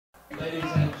Ladies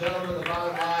and gentlemen, the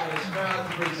bottom line is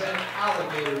proud to present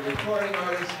Alligator, recording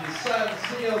artist the Sun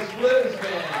Seals Blues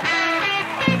Band.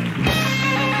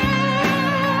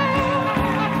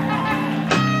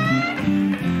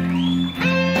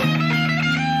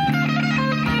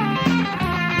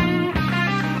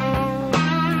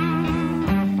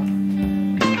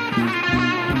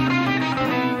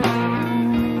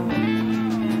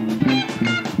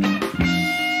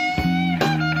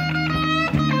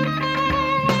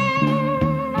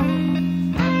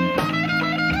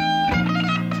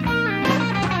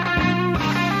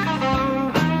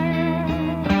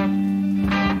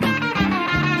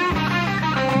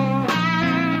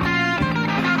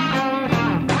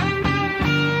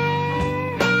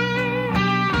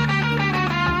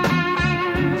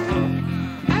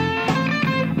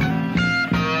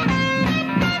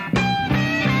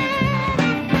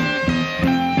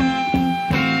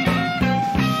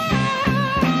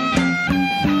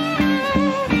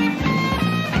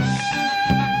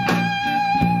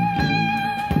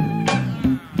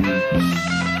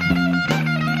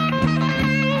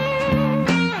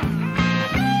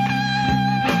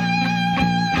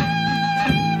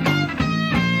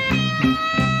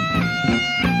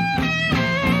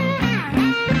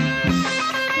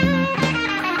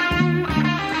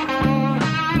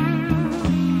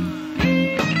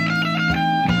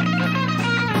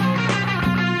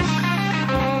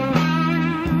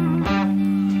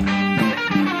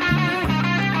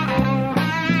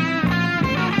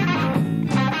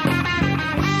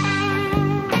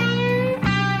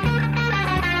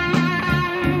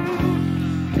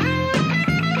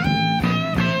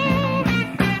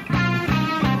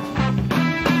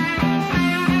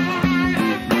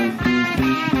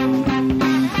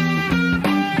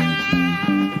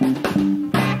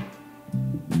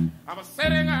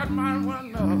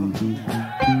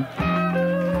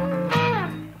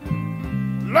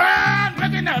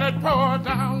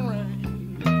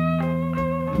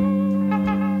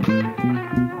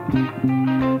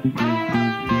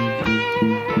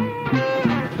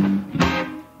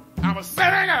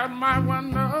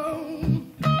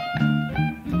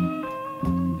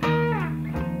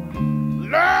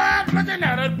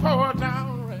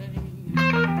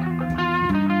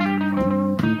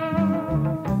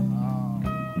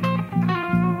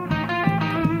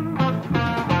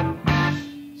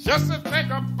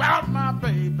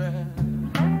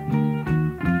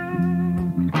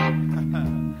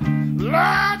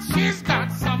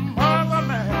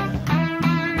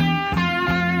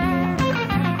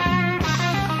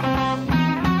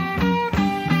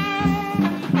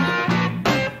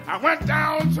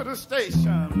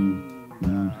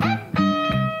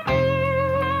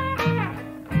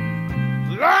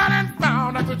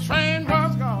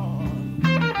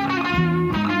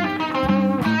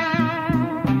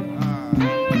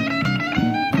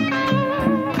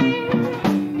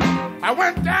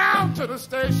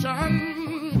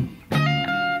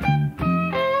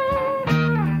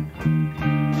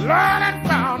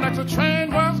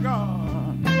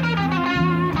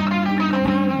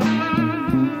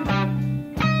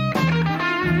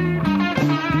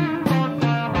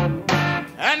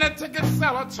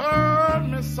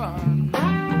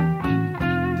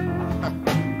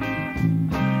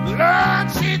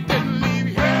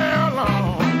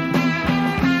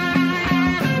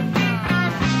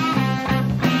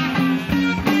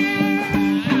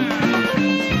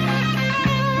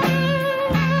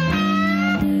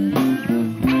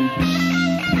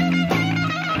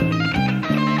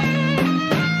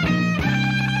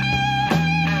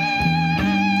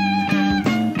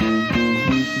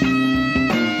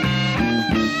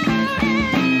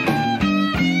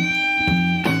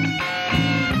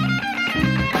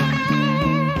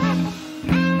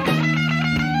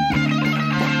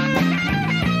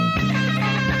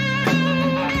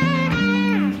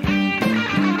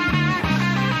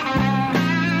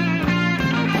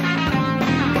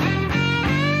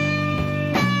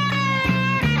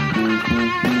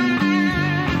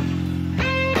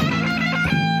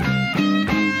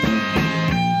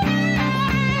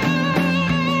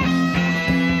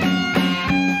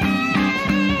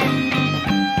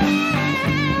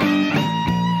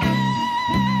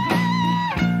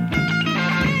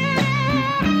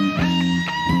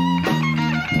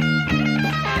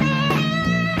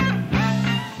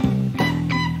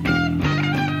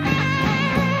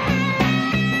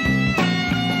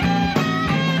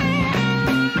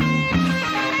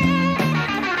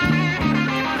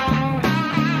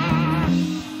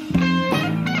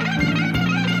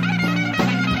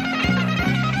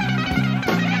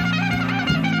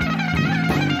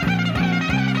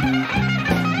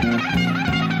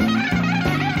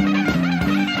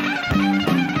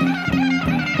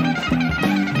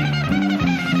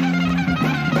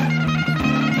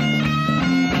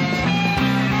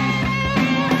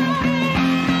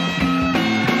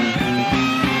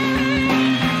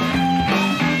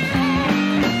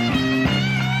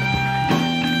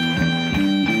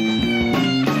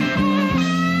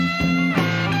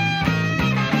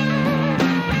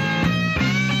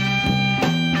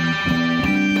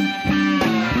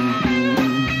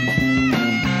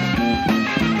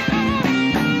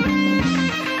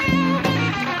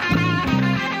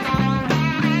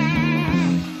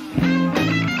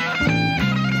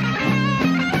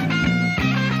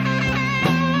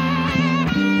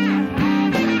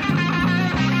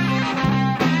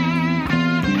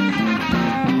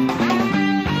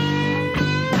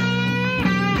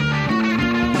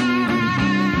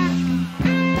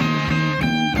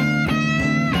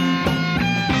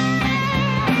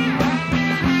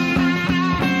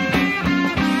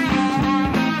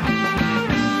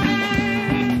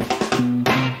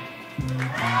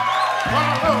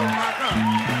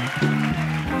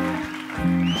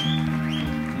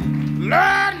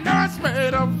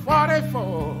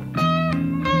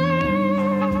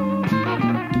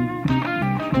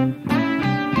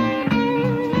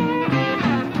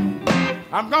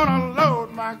 I'm gonna load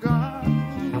my gun.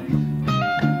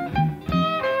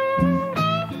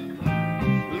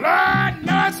 Lord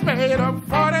knows made of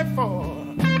 44.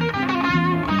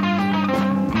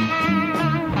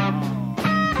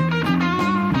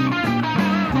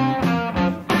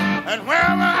 And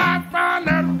wherever I find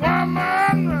that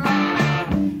woman,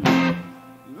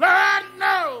 Lord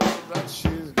knows that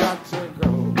she's got to go.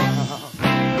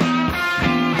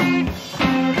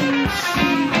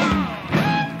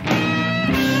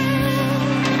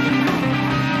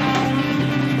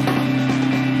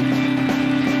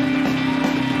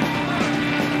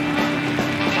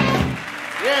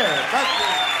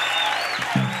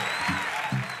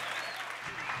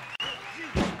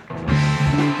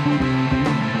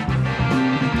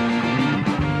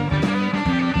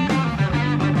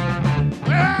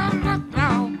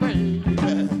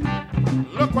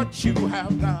 You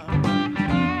have done.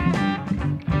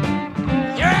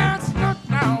 Yes, look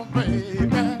now, baby.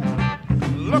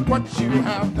 Look what you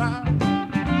have done.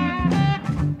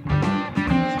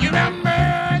 You have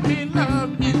made me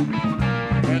love you,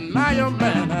 and now your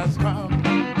man has come.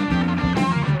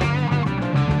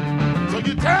 So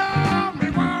you tell me,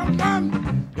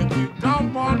 woman, if you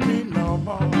don't want me no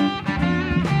more.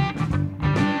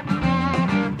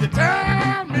 You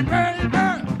tell me, baby,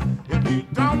 if you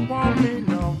don't want me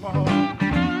no more.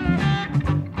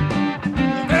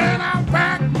 Then I'll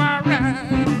pack my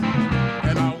rags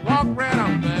and I'll walk right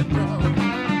out that door.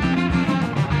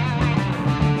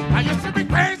 I used to be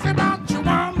crazy about you,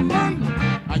 woman.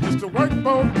 I used to work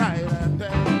both night and day.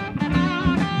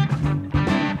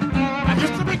 I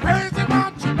used to be crazy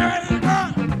about you, baby.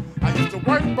 I used to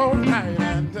work both night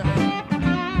and day.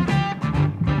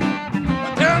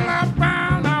 Until I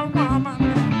found a woman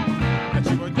that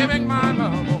you were giving my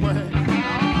love away.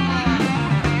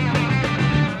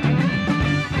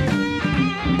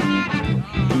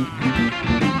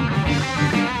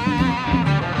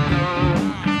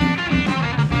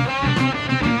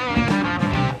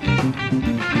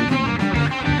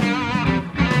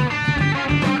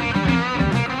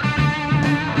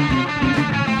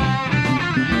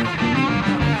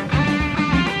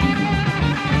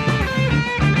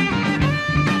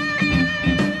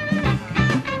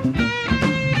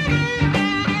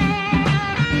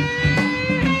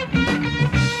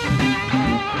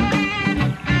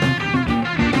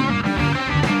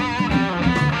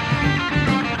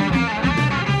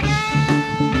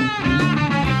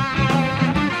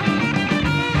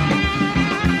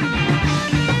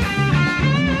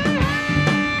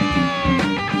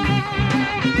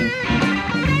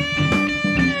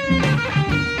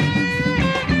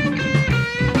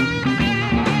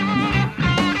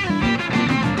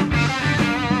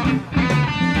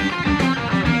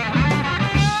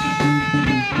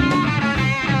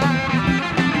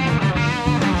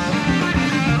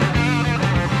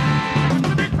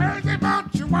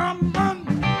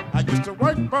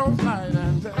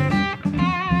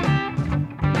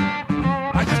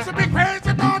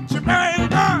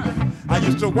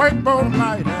 To work both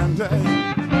night and day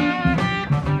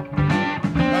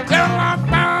until I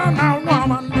found a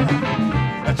woman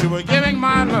that you were giving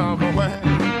my love away.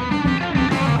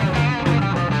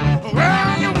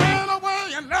 Well, you went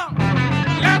away and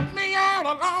left me all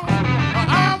alone.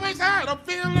 I always had a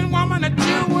feeling, woman, that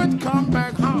you would come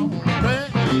back home,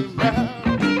 baby.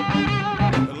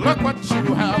 Look what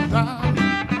you have done.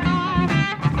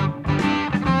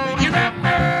 You have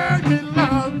made me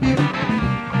love you,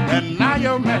 and now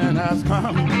your man has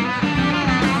come.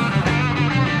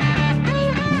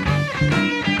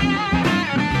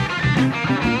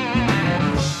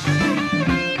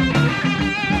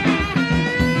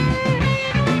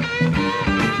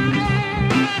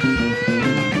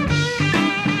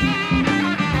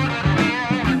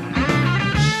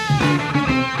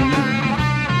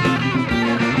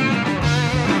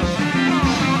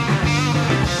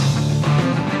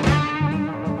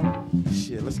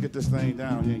 Get this thing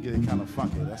down here and get it kind of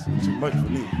funky. That's too much for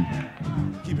me.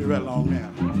 Keep it right along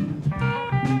now.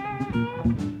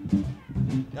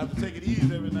 You have to take it easy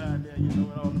every now and then, you know,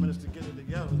 when all the ministers get it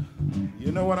together.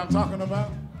 You know what I'm talking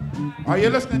about? Are you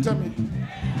listening to me?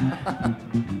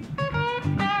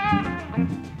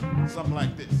 Something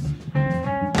like this.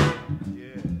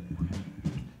 Yeah.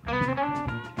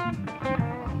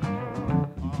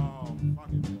 Oh,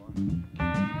 funky boy.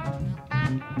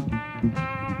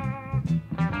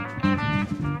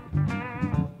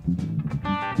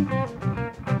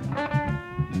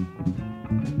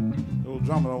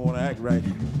 Drummer don't want to act right.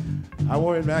 I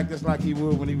want him to act just like he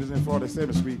would when he was in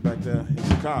 47th Street back there in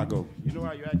Chicago. You know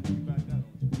how you act back there?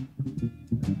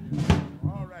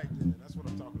 All right, then. That's what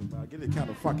I'm talking about. Get it kind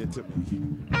of funky to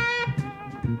me.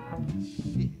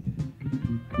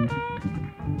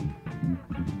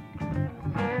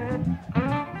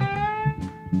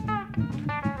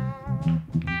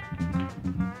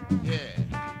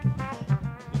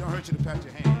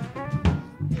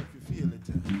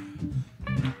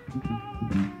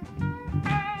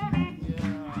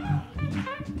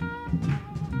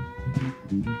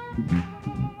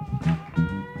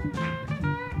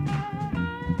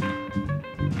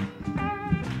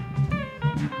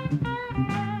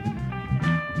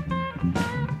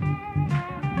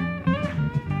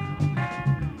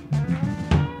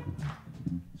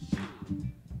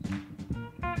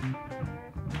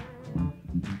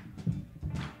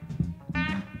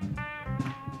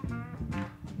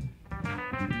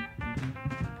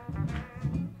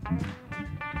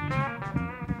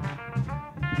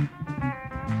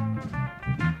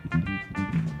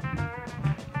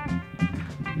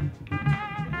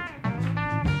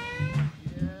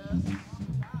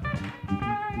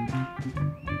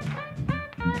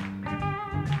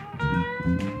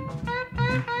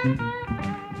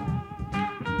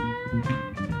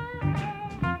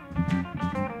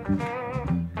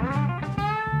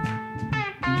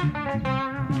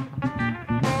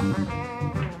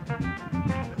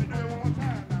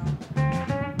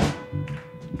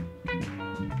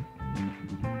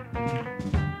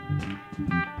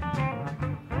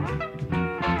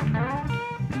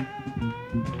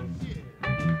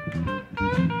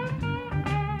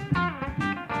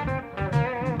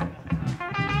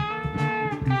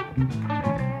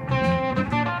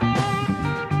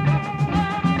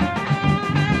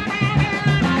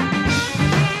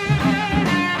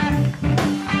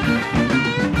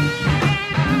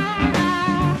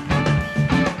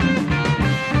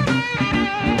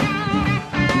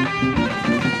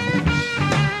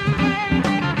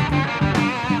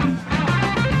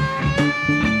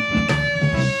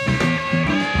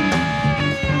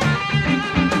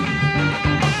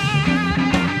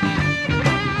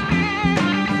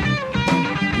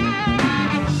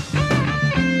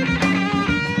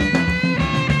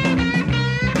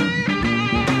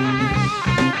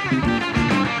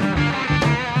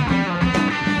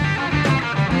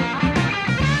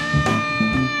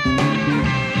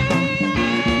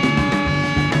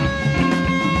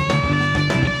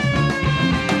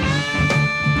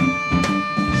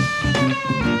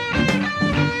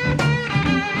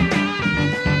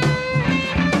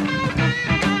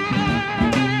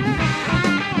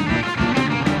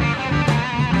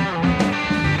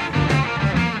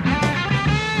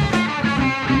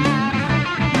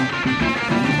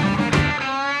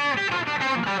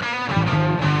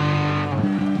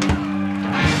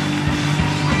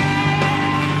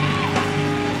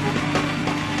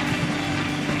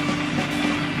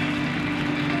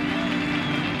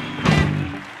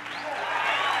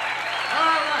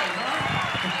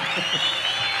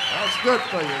 Good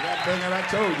for you. That thing that I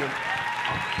told you.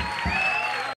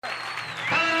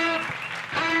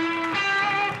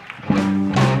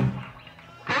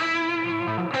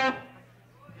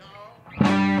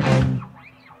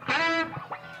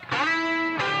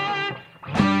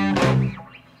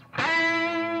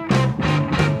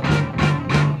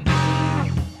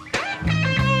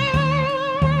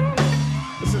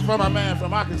 This is for my man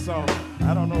from Arkansas.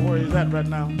 I don't know where he's at right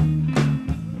now.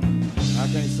 I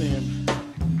can't see him.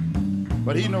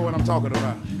 But he know what I'm talking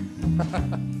about.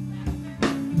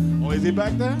 Oh, is he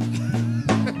back there?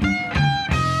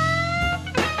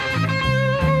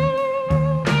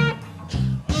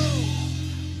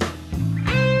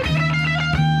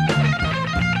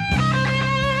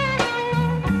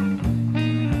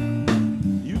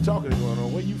 You talking going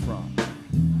on? Where you from?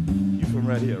 You from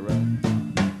right here, right?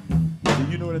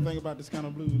 Do you know anything about this kind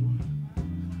of blues?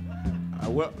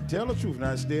 Well, tell the truth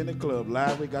now. Stay in the club.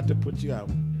 Live, we got to put you out.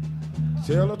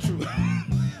 Tell the truth.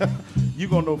 You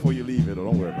gonna know before you leave it, or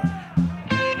don't worry about it.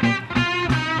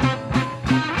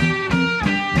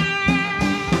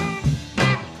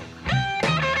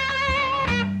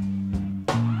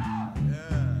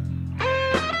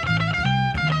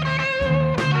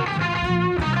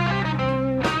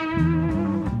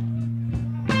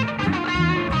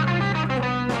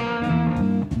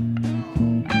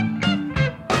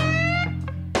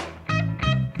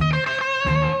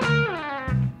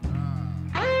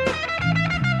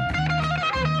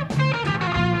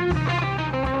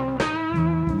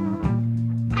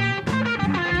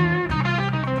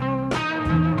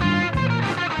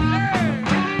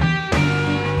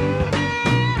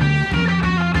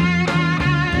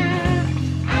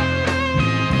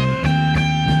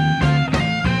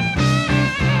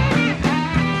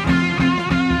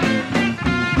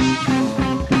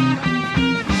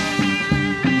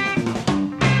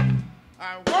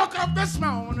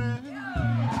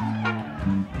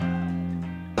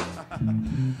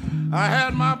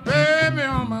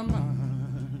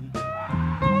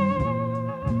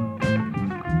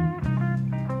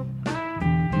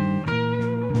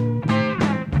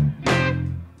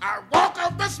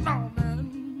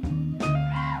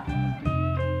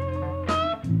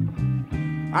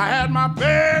 I had my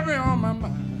baby on my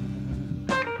mind.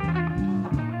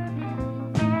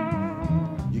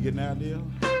 You get an idea?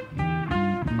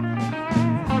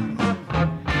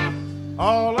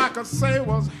 All I could say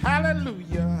was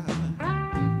hallelujah.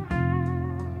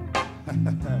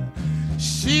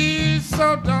 She's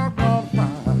so doggone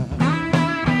fine.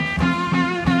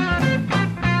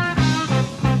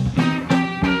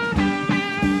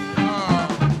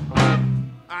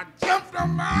 I jumped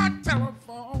on my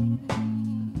telephone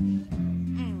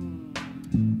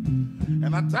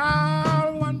and I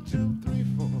dialed 1, 2, 3,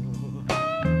 4.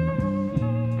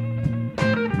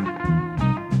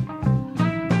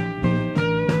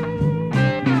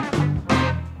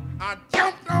 I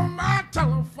jumped on my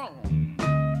telephone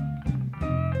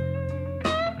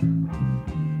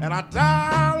and I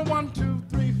dialed 1, 2,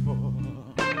 3, 4.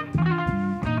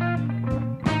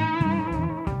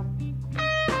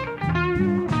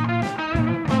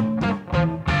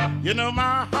 You know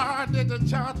my heart did the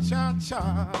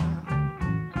cha-cha-cha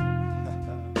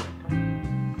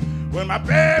when my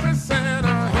baby said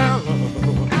hello.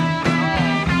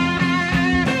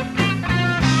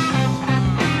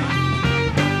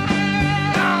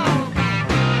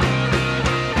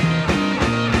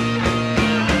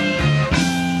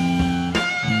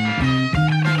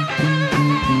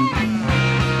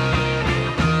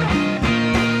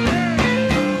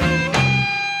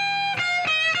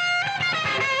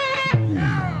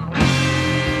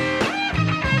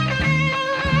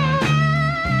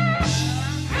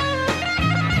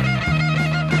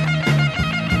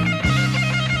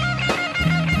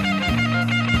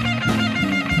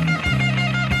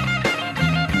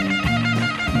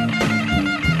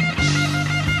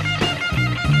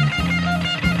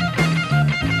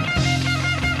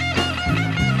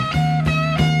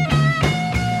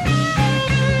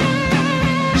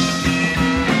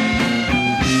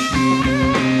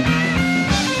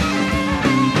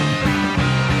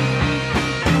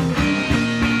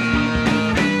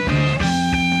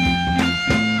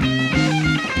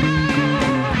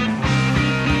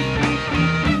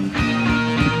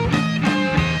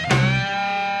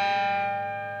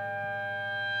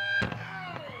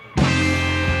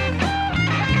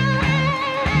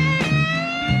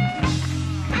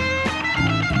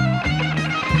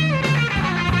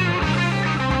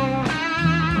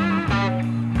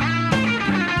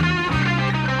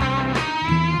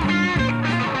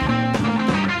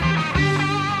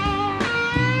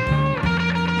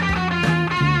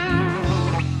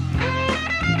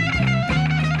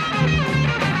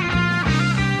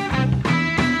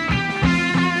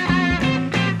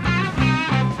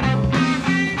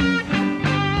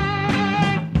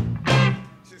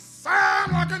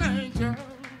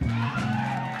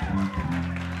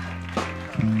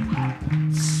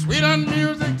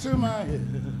 To my ear.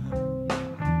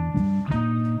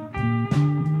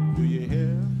 Do you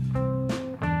hear?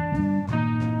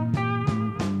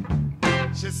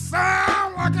 She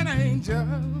sounds like an angel,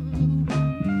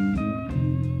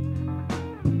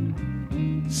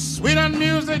 sweet and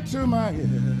music to my ear.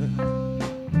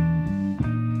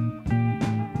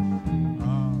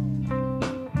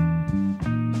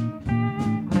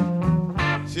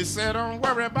 She said, don't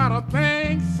worry about a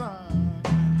thing, son.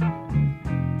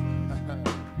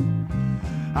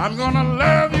 I'm gonna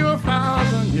love you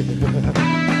 1,000 years.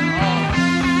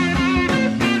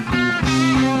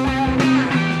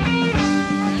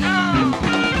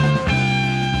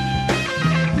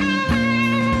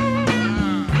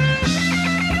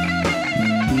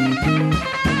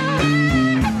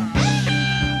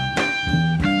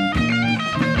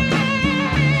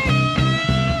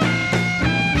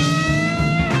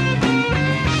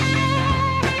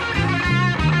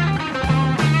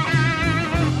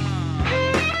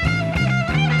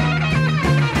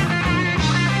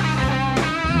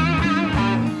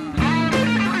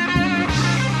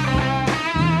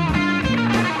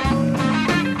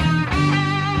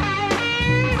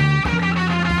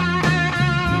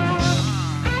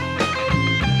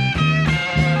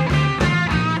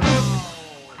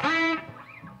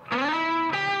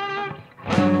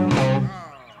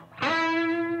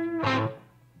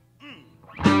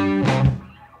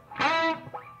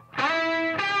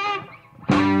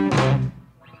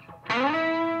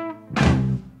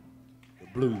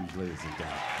 Blues, ladies and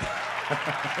gentlemen.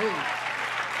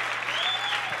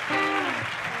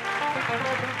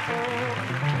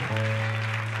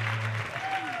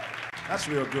 That's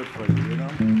real good for you, you know?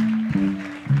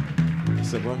 You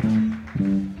said what?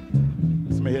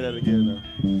 Let me hear that again now.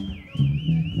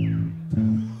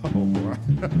 Oh, boy.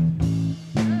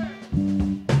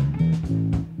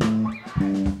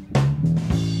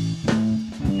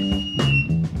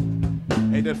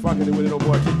 Ain't that funky the way that old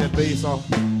boy kicked that bass off.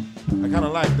 I kind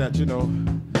of like that, you know.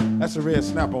 That's a red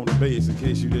snap on the bass, in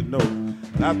case you didn't know.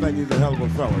 And I think he's a hell of a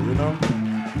fella, you know.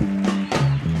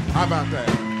 How about that?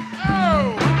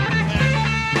 Oh!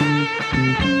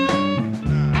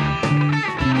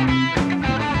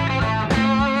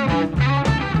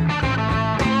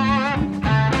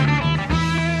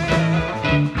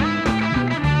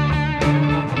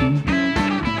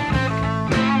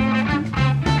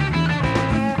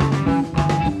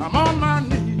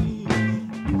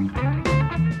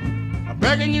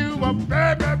 Begging you, oh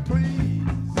baby, please.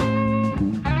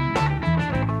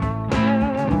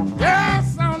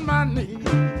 Yes, on my knees.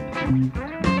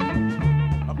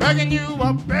 I'm begging you,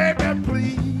 oh baby,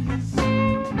 please.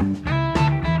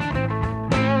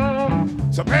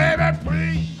 So baby,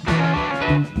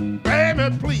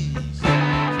 please,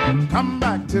 come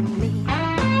back to me.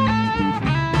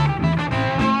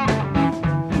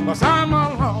 'Cause I'm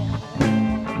alone,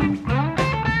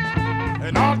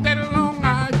 and all day long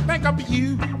I think of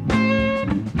you.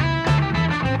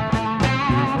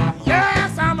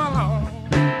 Yes, I'm alone,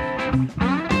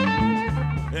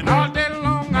 and all day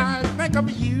long I think of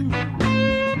you.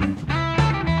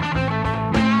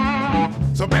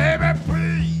 So baby,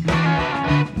 please,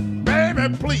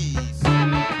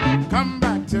 come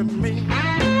back to me.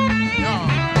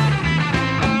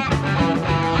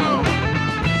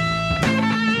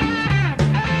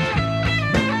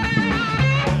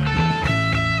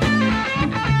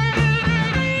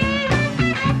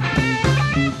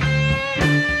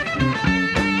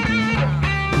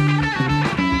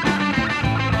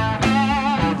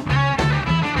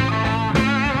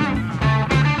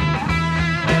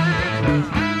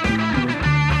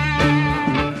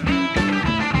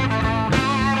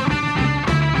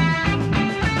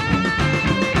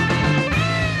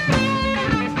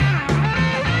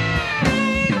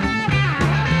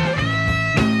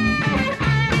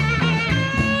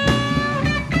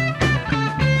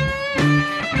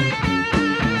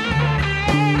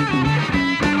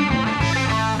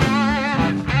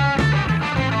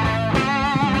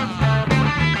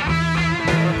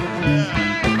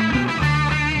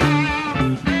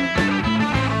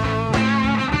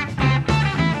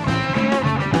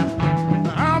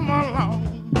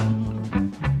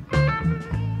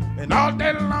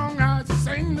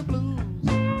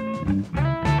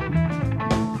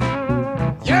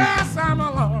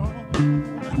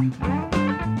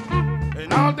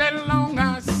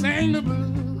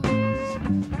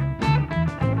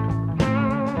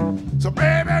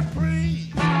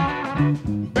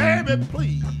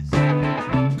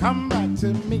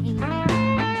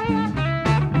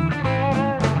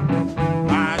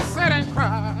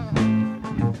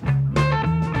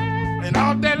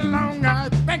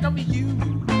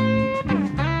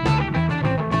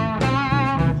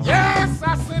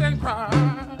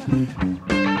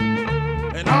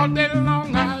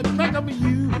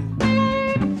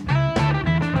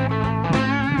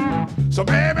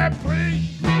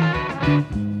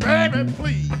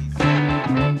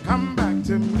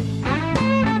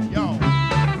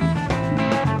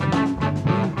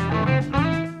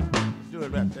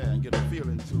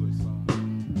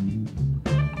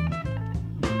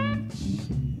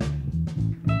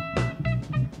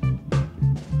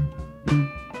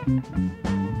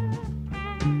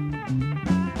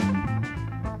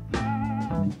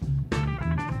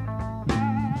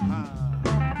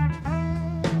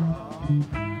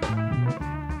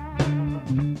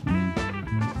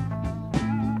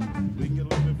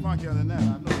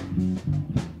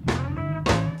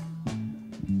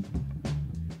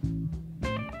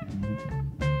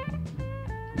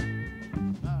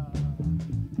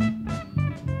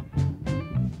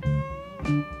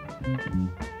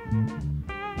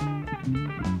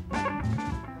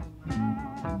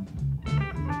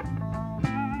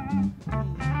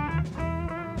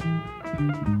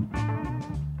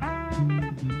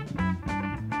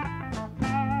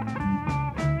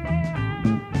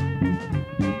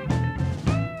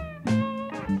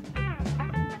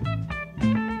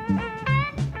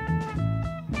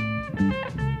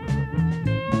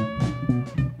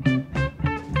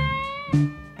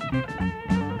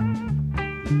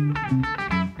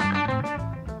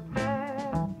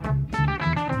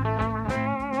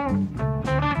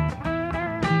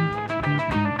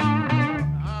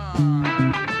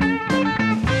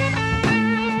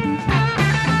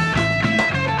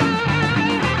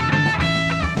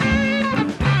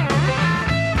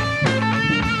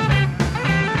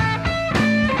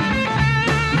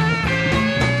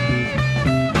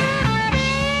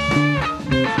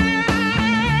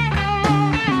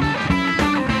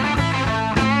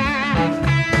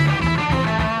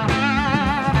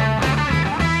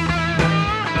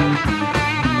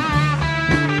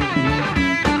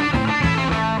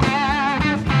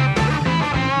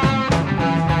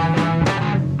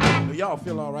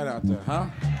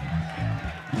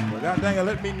 dang it,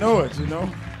 let me know it, you know.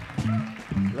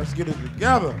 Let's get it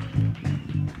together.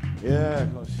 Yeah,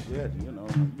 oh shit, you know.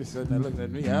 You be sitting there looking at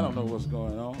me, I don't know what's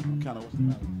going on. Kind of what's the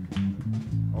matter.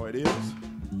 Oh, it is?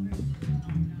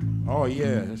 Oh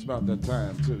yeah, it's about that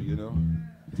time too, you know.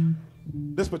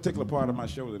 This particular part of my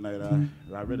show tonight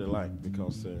I really like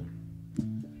because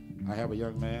I have a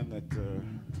young man that,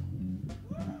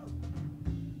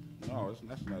 no,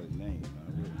 that's not his name.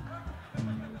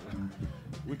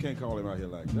 We can't call him out here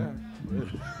like that.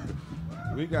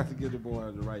 We got to give the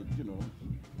boy the right, you know.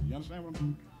 You understand what I'm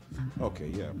saying? Okay,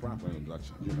 yeah, proper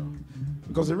introduction, you know.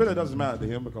 Because it really doesn't matter to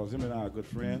him because him and I are good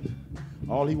friends.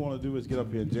 All he want to do is get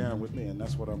up here and jam with me, and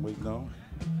that's what I'm waiting on.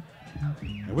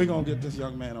 And we're going to get this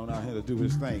young man on out here to do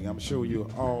his thing. I'm sure you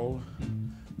all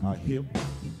are hip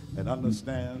and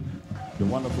understand the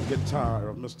wonderful guitar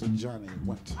of Mr. Johnny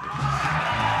Winter.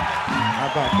 How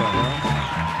about that, huh?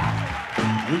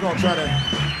 We're gonna try to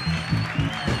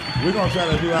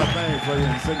do our thing for you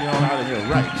and send you on out of here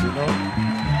right, you know?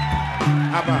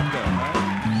 How about that,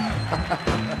 huh?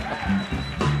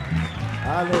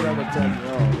 I know that would turn you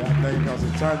on, that thing, because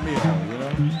it turned me on, you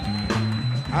know?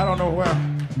 I don't know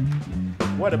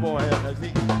where the boy is.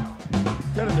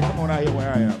 Tell him to come on out here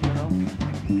where I am, you know?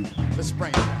 Let's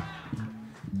spring it.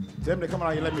 Tell him to come on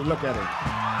out here, let me look at it.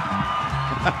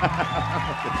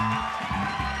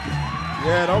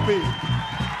 Yeah, don't be.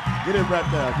 Get him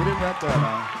right there. Get him right there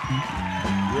now.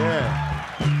 Yeah.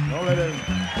 Don't let him.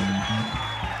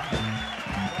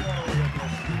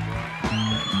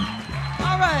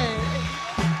 All right.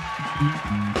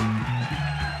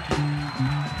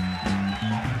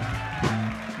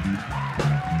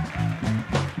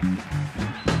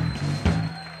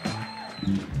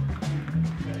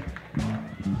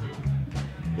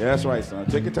 Yeah, that's right, son.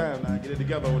 Take your time now. Get it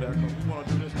together over there. Because we want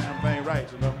to do this damn thing right,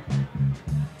 you know.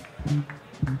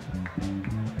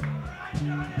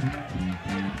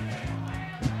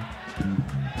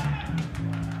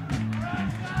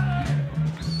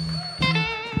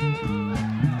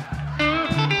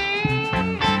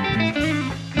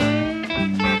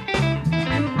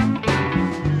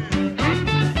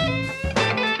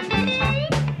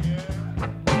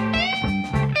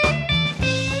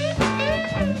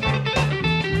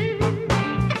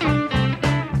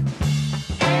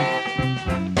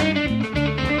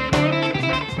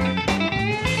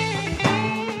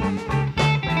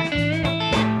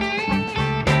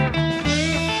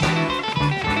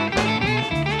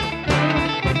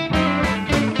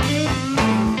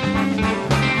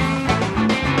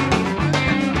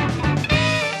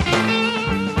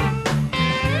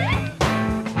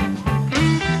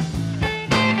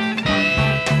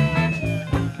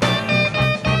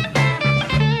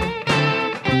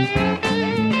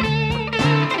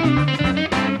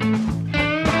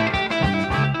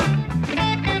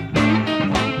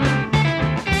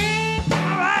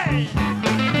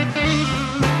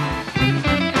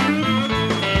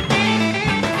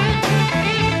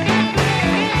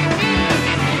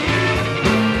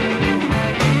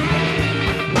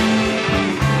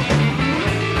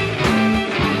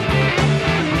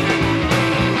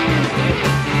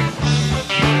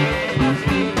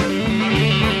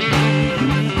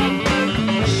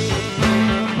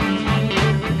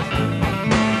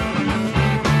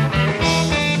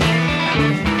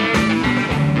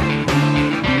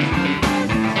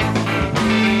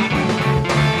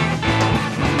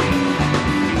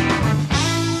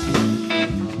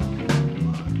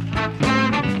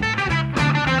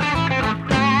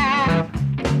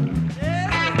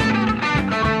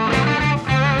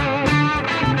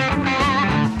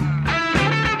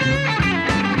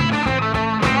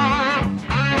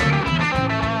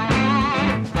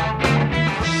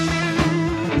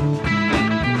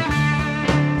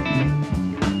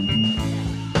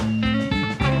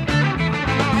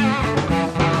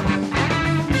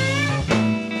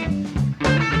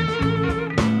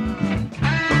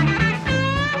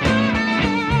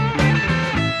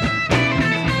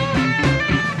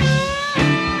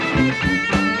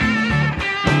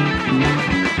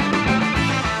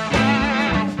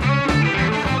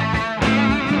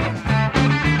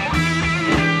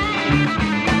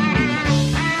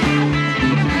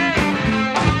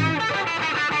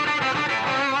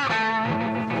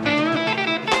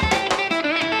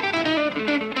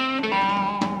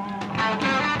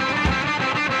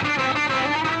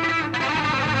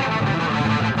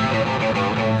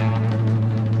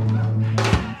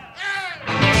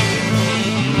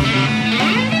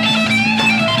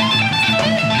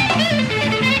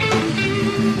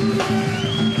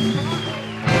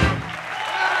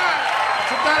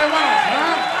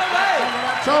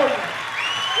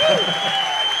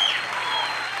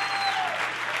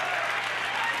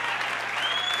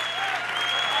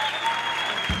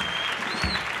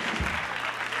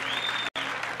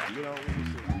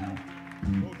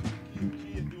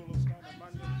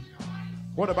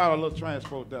 What about a little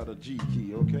transport down the G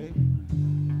key, okay?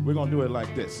 We're gonna do it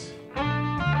like this.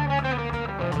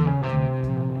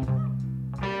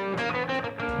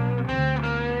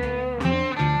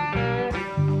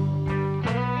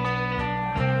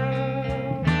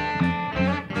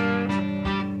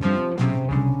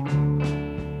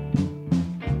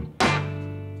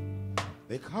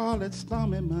 They call it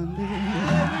Stormy Monday,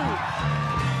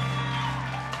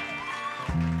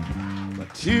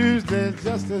 but Tuesday's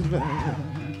just as bad.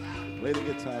 Play the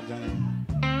guitar, Johnny.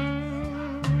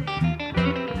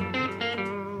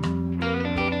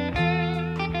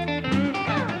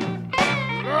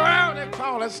 Well, they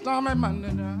call it Stormy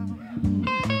Monday now,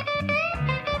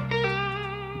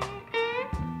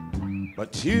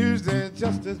 but Tuesday's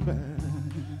just as bad.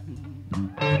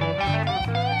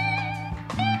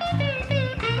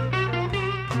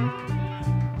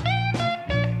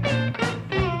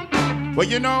 Well,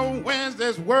 you know,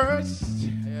 Wednesday's worse,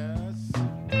 yes.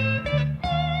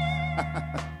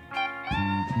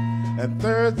 And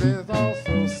Thursday's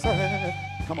also sad.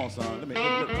 Come on, son,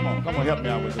 come on, help me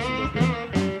out with this a little bit.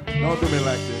 Don't do me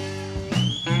like this.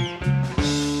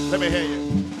 Let me hear you.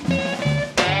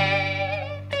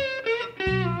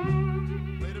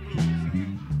 Play the blues.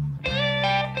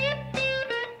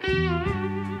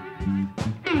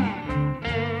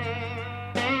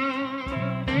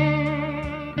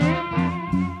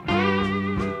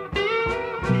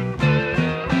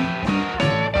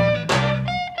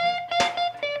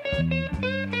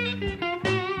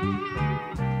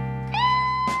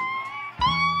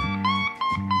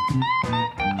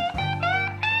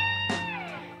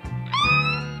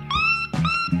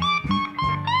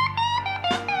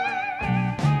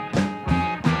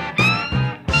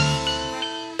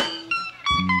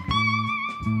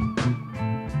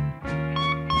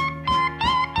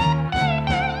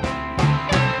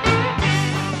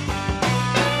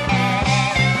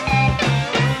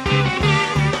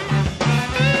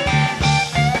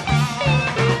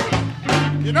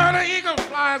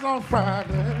 On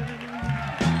Friday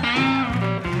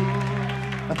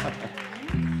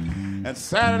and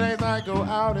Saturdays I go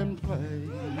out and play.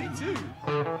 Me too.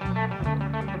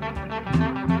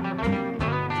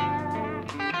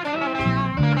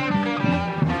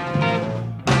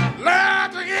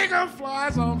 Lord, the eagle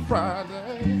flies on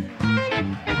Friday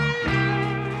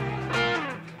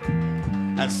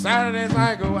and Saturdays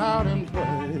I go out and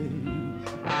play.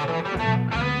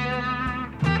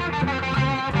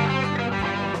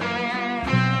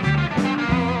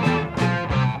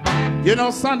 You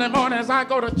know, Sunday mornings I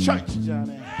go to church,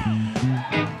 Johnny.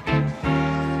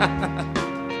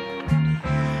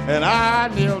 And I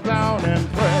kneel down and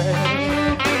pray.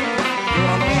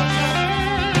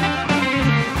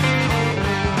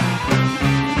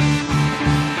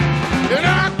 You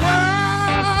know, I cry,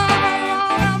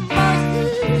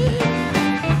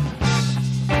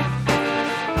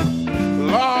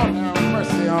 Lord have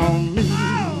mercy on me.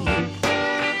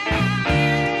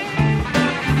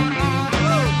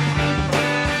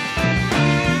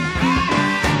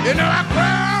 You know, I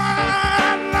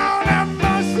cried, Lord have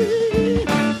mercy.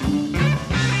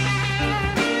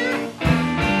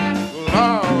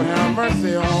 Lord have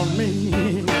mercy on me.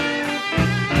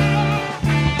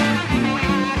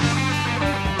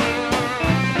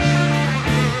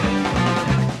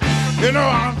 You know,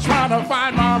 I'm trying to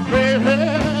find my baby.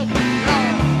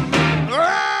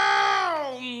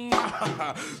 Oh,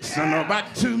 send her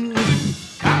back to me.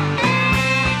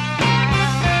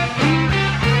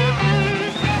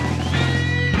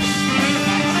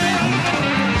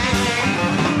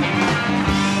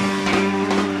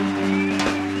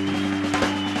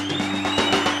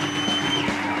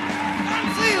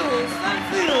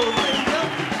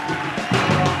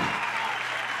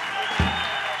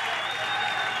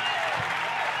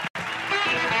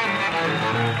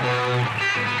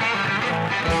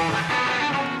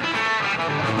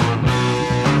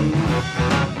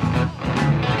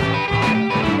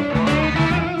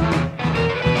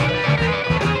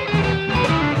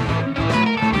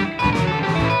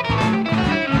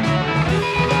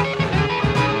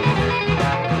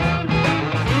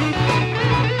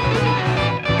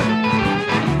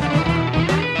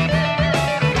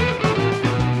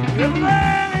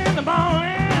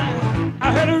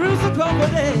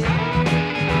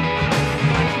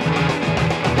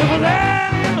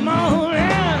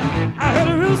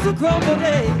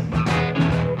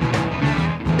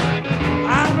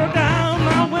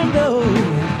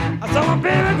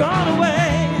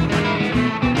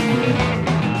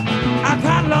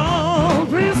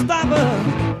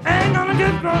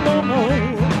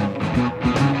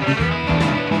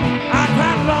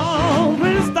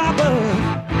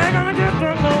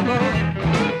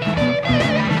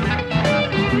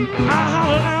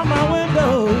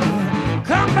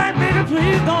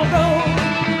 please don't go.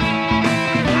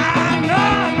 I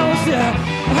know, she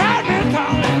had me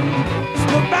calling.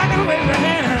 Look back and wave her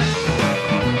hand.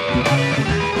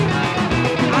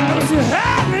 I know she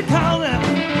had me calling.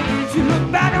 She looked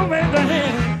back and waved her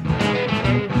hand.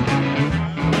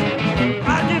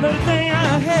 I give everything I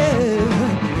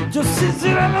had. Just sit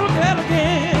there and look at her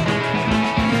again.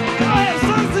 Go ahead,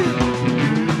 Susie.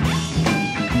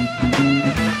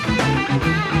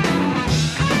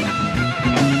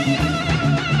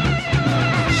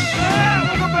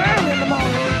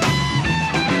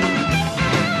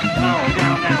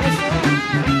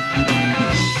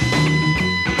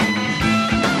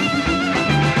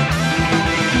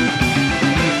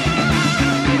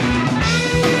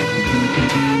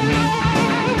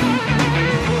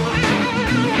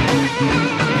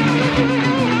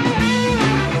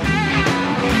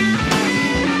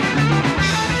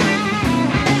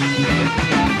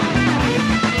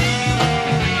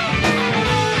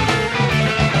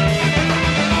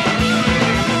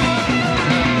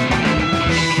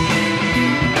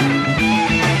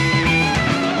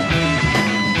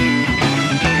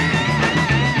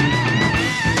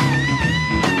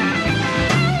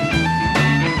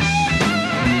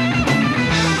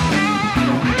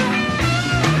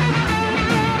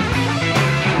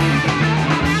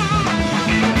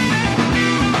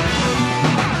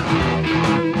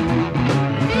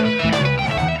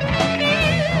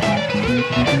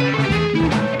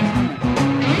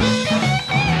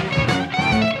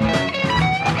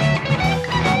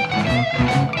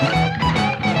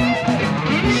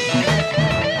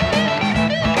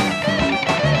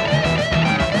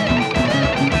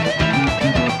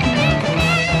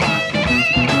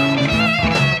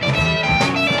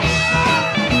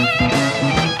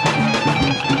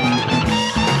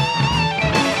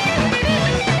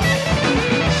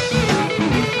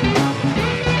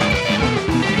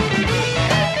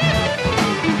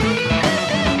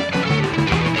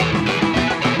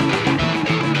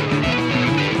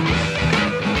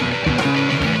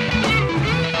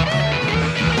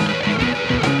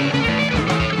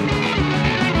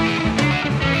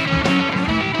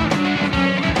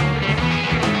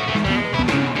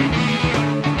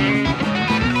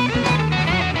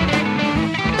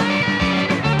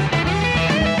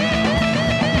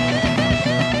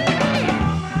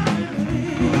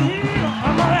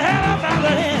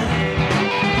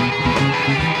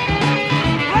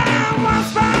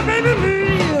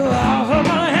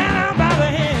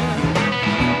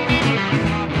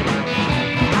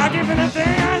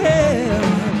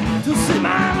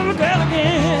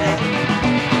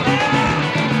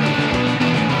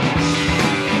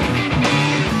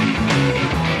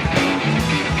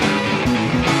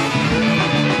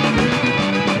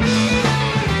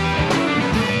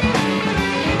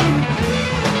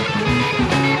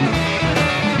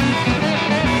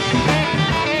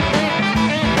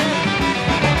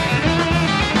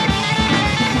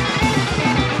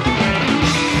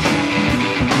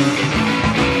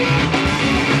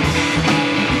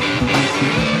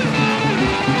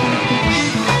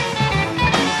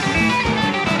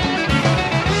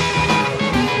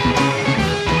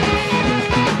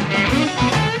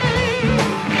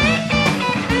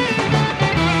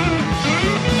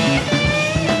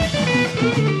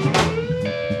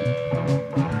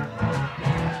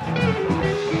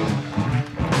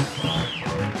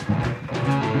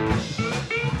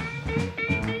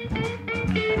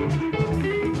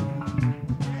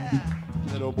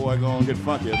 Gonna get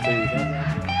funky, I tell you.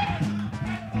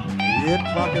 Get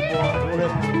funky, boy. Go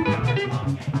ahead.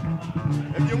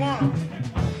 If you want to.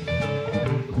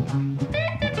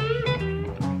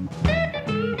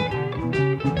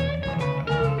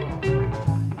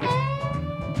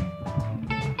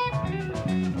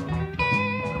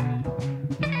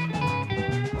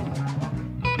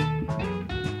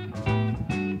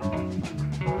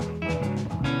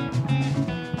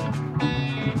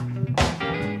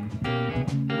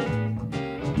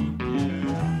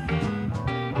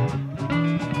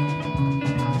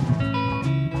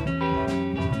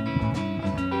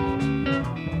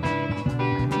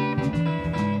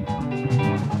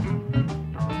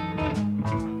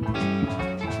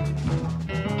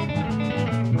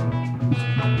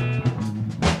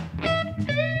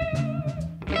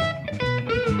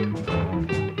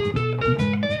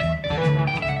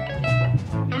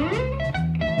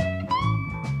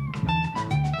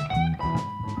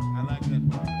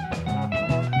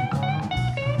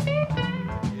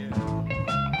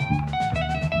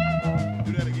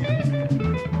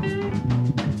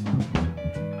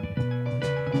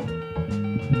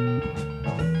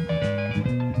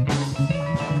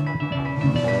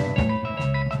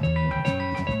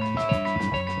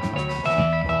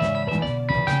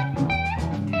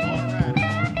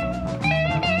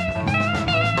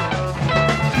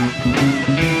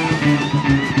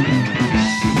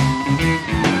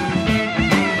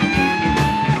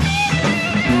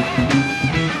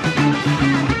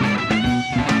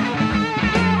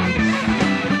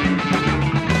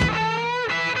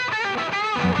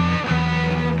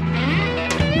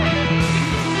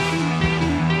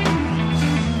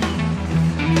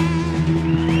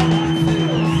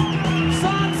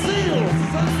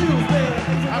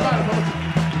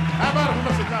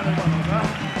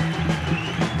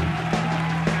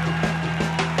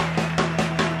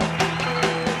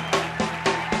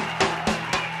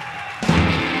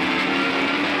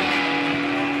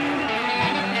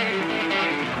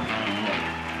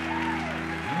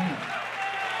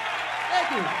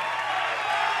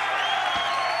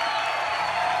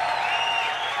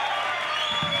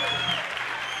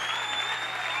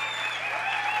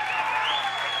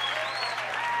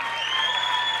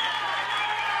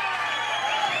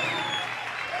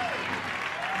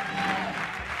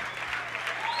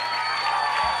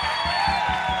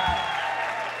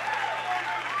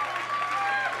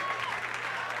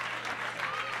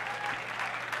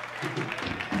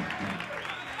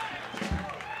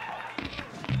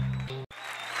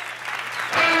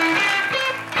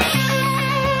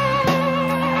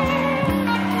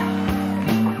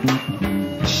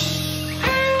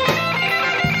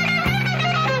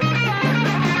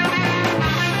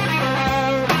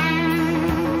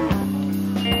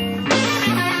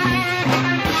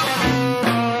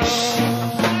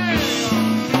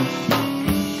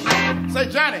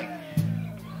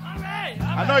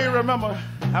 I know you remember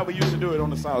how we used to do it on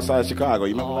the south side of Chicago.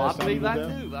 You remember last time? I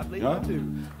believe I do.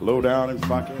 Low down and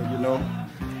funky, you know.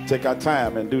 Take our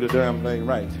time and do the damn thing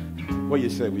right. What do you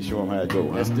say we show them how it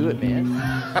goes? Let's do it, man.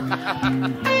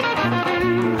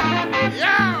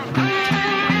 Yeah!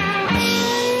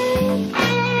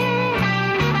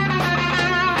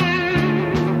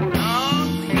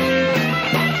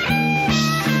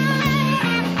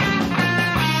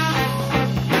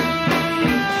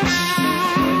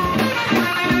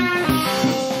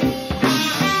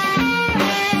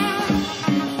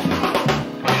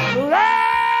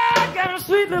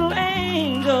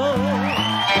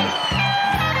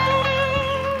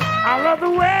 The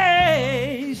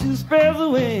way she spreads the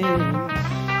wings.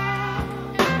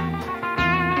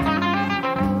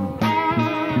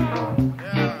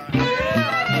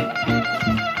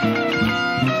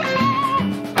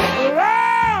 Oh,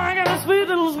 I got a sweet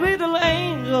little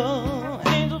angel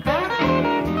baby.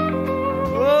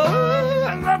 Oh,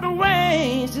 I love the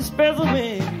way she spreads the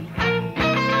wings.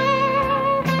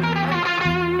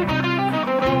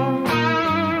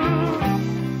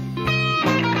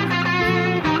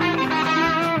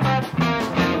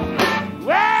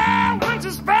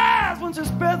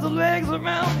 The legs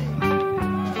around me.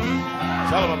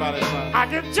 Tell them about it, son. I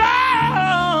get joy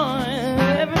in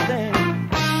everything.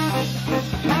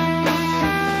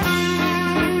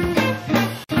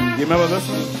 You remember this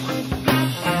one?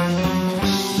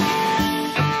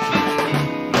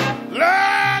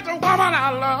 Lord, the woman I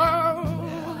love.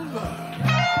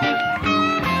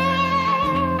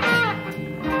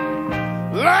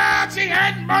 Lord, she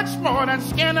ain't much more than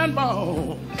skin and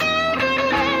bone.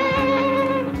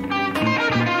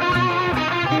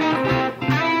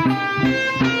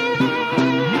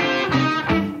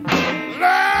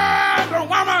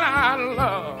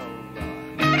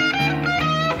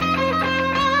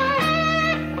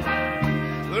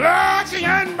 Lord, she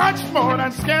ain't much more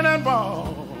than skin and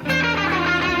bone.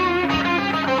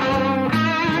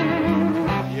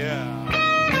 Yeah.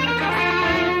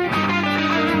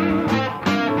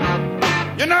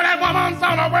 You know that woman's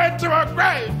on her way to her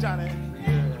grave, Johnny.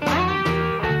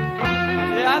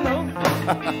 Yeah, I know.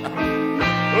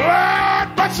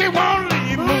 Lord, but she won't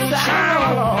leave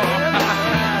moonshine alone.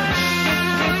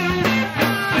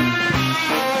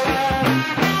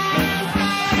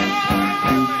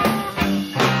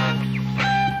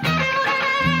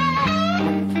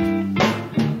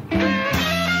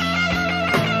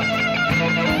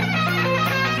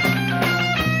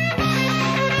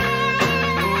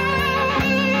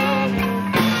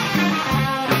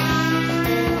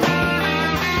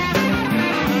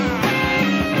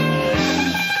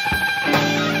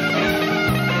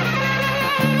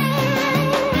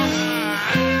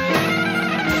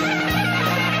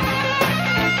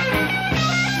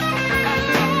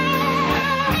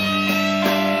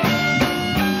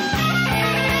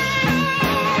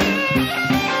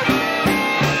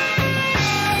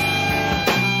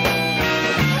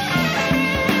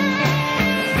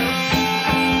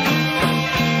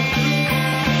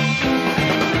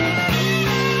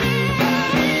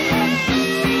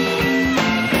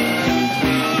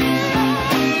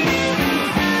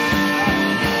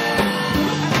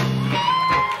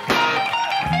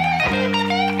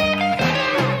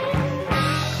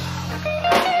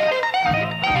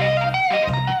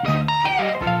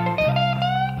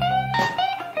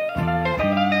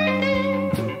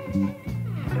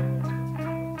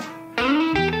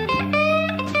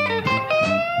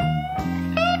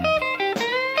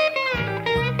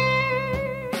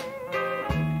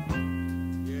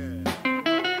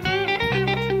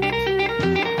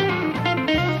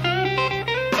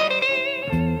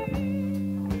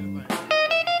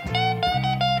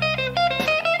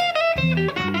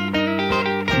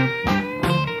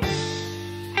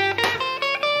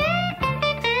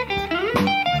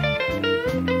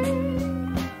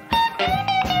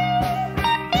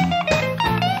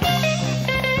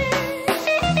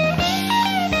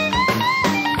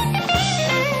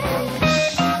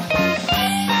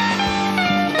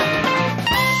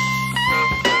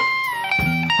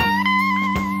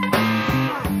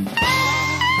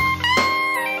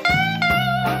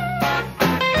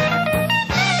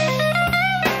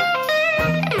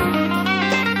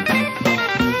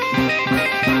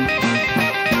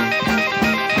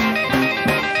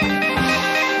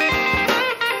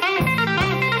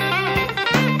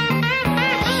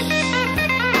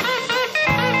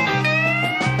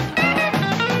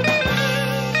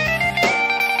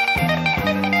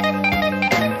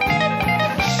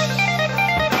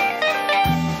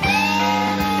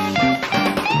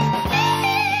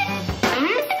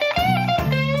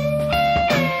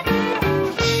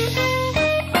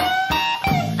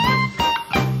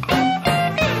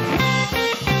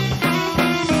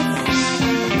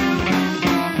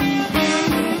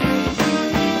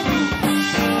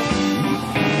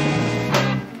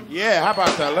 How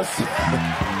about that?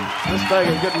 This thing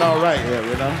is getting all right here,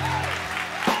 you know?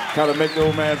 Kind of make the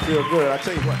old man feel good. I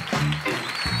tell you what.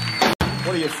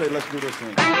 What do you say? Let's do this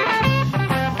thing.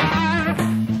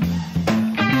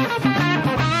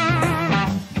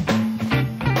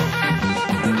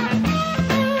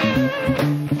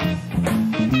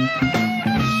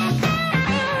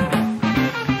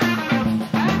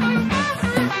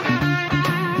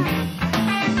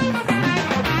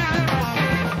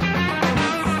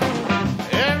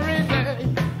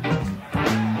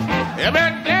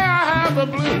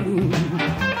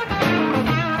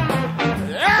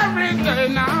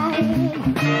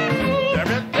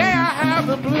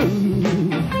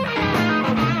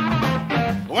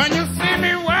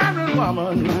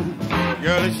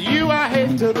 Girl, it's you I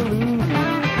hate to lose.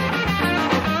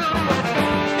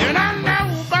 And I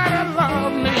nobody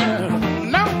love me,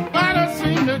 nobody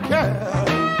seem to care.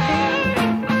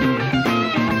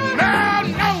 No,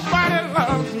 nobody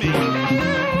loves me,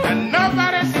 and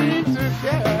nobody seems to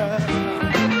care.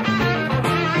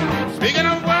 Speaking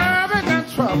of worries and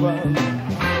trouble,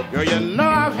 girl, you know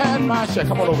I've had my share.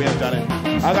 Come on over here, Johnny.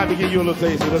 I got to give you a little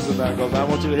taste of this tonight, because I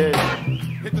want you to hear it.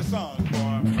 Hit the song, boy.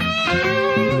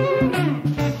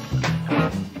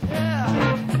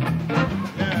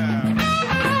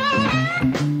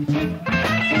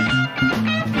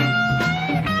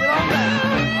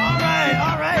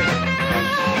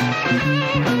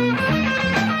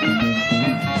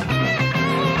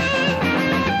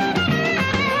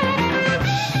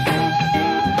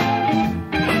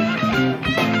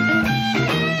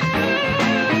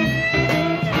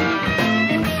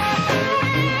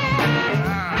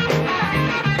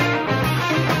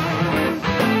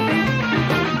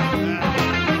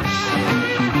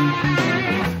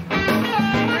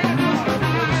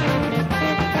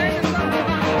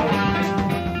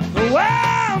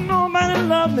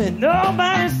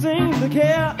 Nobody seems to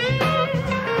care.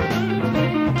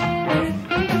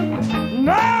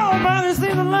 Nobody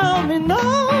seems to love me.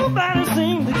 Nobody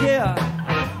seems to care.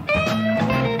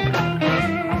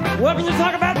 Well, when you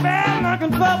talk about bad luck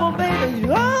and trouble, baby,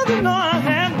 you ought to know I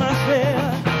had my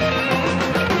share.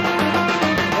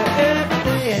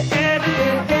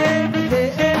 Every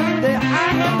day, I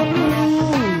got the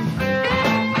blues.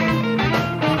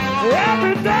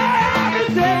 Every day.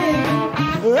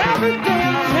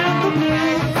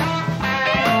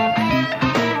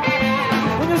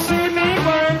 When you see me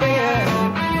burn bad,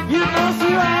 you know,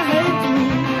 see I hate you.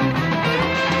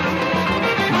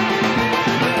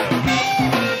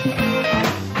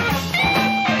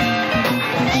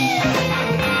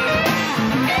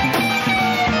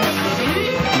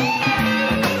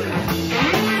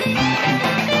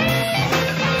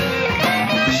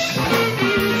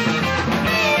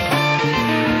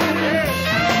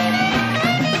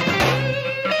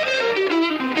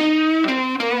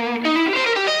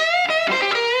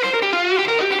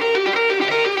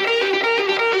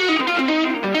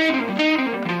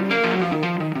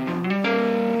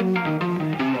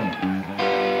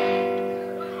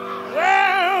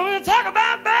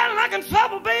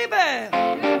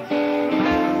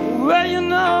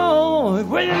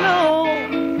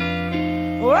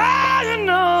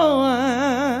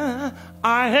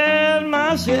 I had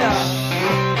my share.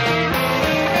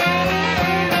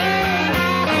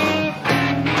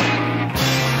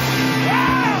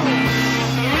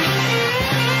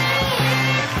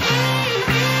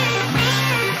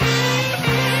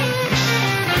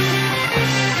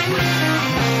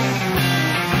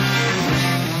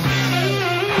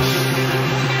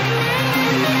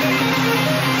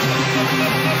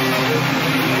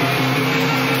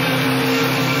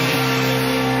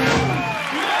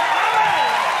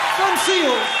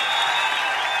 Seals.